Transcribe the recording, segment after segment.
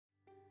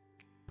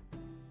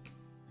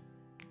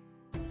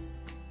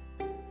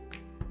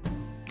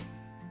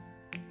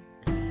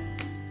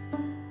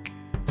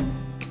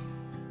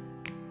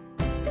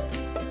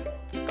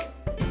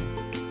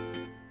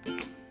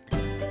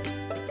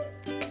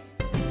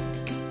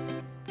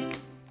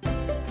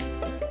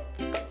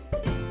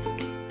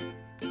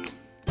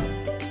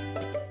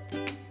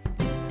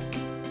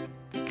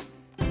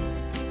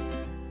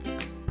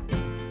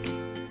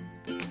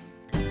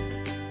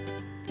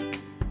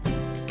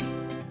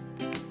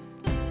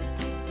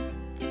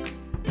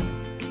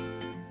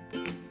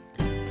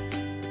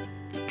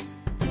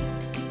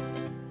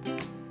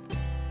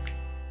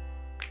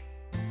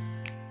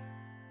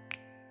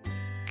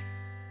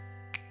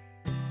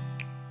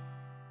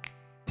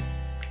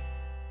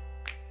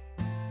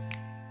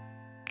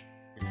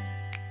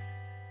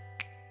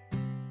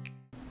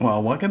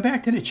Well, welcome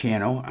back to the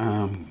channel.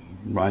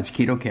 Ron's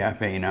Keto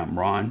Cafe, and I'm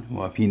Ron.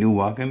 Well, if you're new,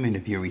 welcome, and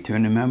if you're a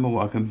returning member,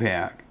 welcome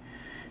back.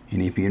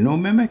 And if you're a new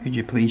member, could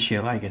you please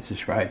share, like, and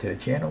subscribe to the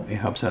channel? It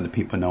helps other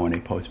people know when they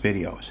post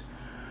videos.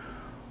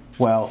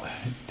 Well,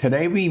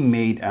 today we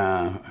made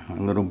a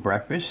little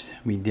breakfast.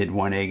 We did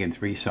 1 egg and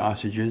 3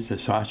 sausages. The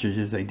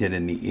sausages I did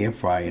in the air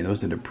fryer.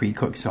 Those are the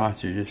pre-cooked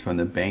sausages from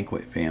the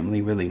Banquet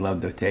family. Really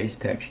love the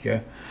taste,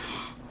 texture.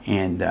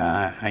 And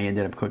I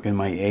ended up cooking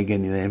my egg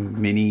in the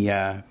mini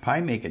pie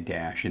maker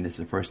dash, and this is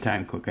the first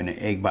time cooking an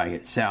egg by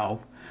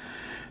itself.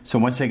 So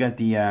once I got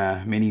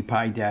the mini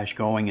pie dash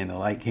going and the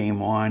light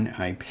came on,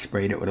 I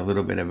sprayed it with a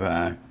little bit of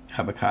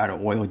avocado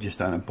oil just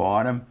on the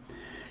bottom,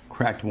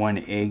 cracked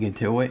 1 egg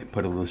into it,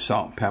 put a little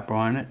salt and pepper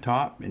on the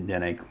top, and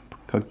then I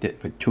cooked it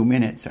for 2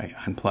 minutes. I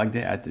unplugged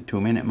it at the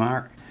 2-minute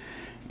mark,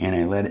 and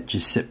I let it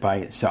just sit by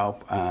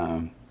itself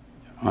on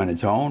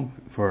its own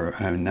for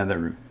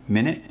another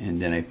minute,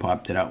 and then I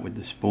popped it out with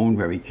the spoon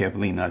very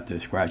carefully, not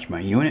to scratch my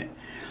unit.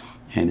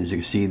 And as you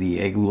can see, the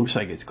egg looks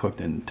like it's cooked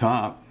in the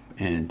top,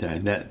 and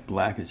that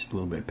black is a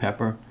little bit of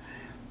pepper,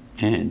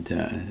 and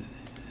I'm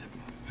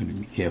going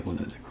to be careful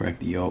not to crack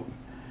the yolk.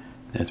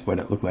 That's what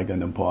it looked like on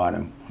the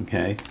bottom.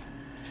 Okay,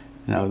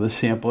 now let's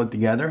sample it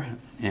together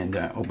and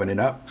open it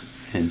up.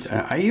 And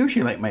I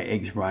usually like my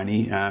eggs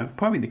runny.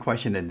 Probably the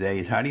question of the day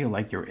is, how do you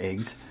like your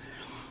eggs?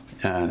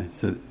 So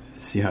let's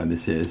see how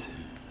this is.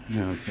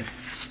 Okay.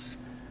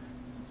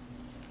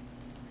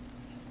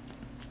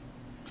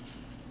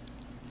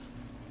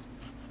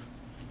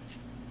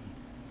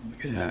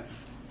 Look at that.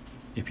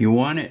 If you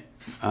want it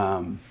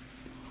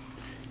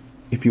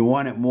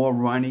more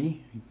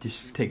runny,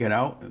 just take it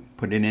out,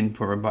 put it in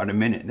for about a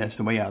minute. That's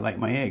the way I like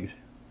my eggs.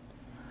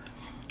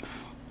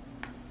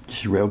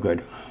 Just real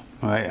good.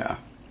 Oh yeah.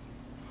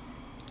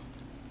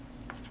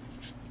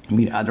 I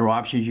mean, other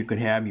options you could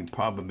have, you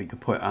probably could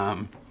put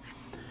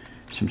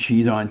some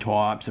cheese on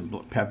top,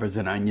 some peppers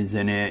and onions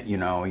in it. You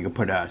know, you could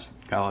put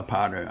garlic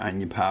powder,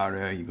 onion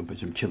powder. You could put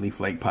some chili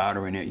flake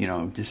powder in it. You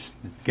know, just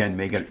again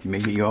make it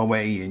your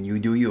way, and you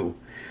do you.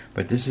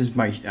 But this is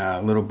my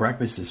little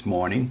breakfast this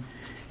morning,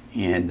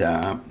 and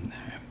of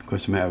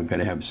course I'm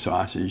gonna have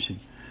sausage.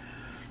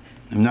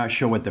 I'm not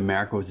sure what the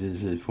macros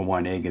is for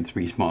 1 egg and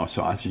 3 small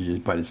sausages,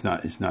 but it's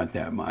not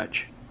that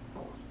much.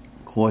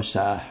 Of course,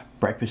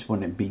 breakfast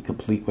wouldn't be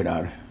complete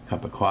without a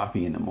cup of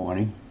coffee in the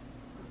morning.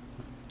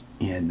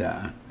 And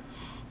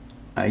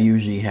I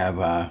usually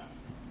have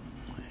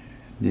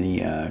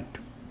the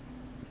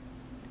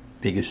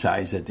biggest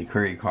size that the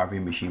Keurig coffee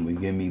machine would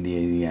give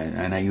me,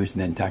 and I use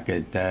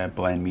Nantucket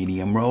blend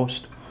medium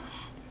roast.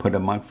 Put a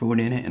monk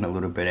fruit in it and a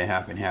little bit of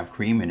half and half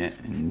cream in it,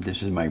 and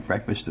this is my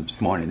breakfast this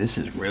morning. This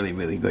is really,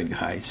 really good,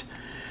 guys.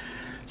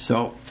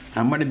 So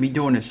I'm going to be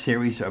doing a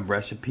series of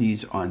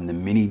recipes on the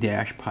mini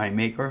dash pie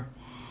maker,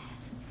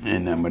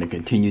 and I'm going to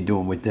continue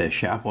doing with the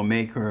shuffle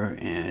maker,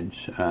 and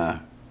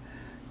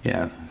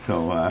yeah,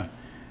 so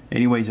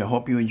anyways, I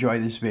hope you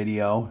enjoy this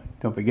video.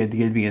 Don't forget to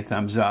give me a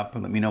thumbs up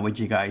and let me know what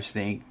you guys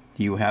think.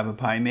 Do you have a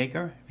pie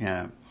maker?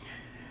 Yeah.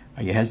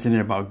 Are you hesitant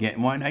about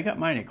getting one? I got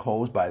mine at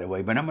Kohl's, by the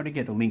way, but I'm going to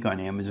get the link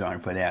on Amazon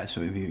for that, so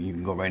if you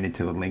can go right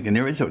into the link. And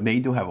they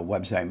do have a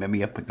website.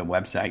 Maybe I'll put the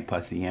website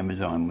plus the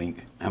Amazon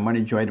link. I'm going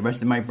to enjoy the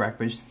rest of my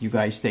breakfast. You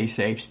guys stay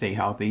safe, stay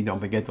healthy. Don't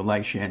forget to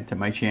like, share to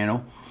my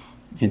channel.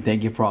 And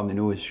thank you for all the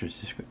newer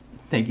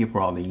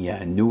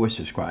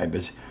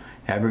subscribers.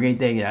 Have a great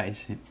day,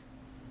 guys.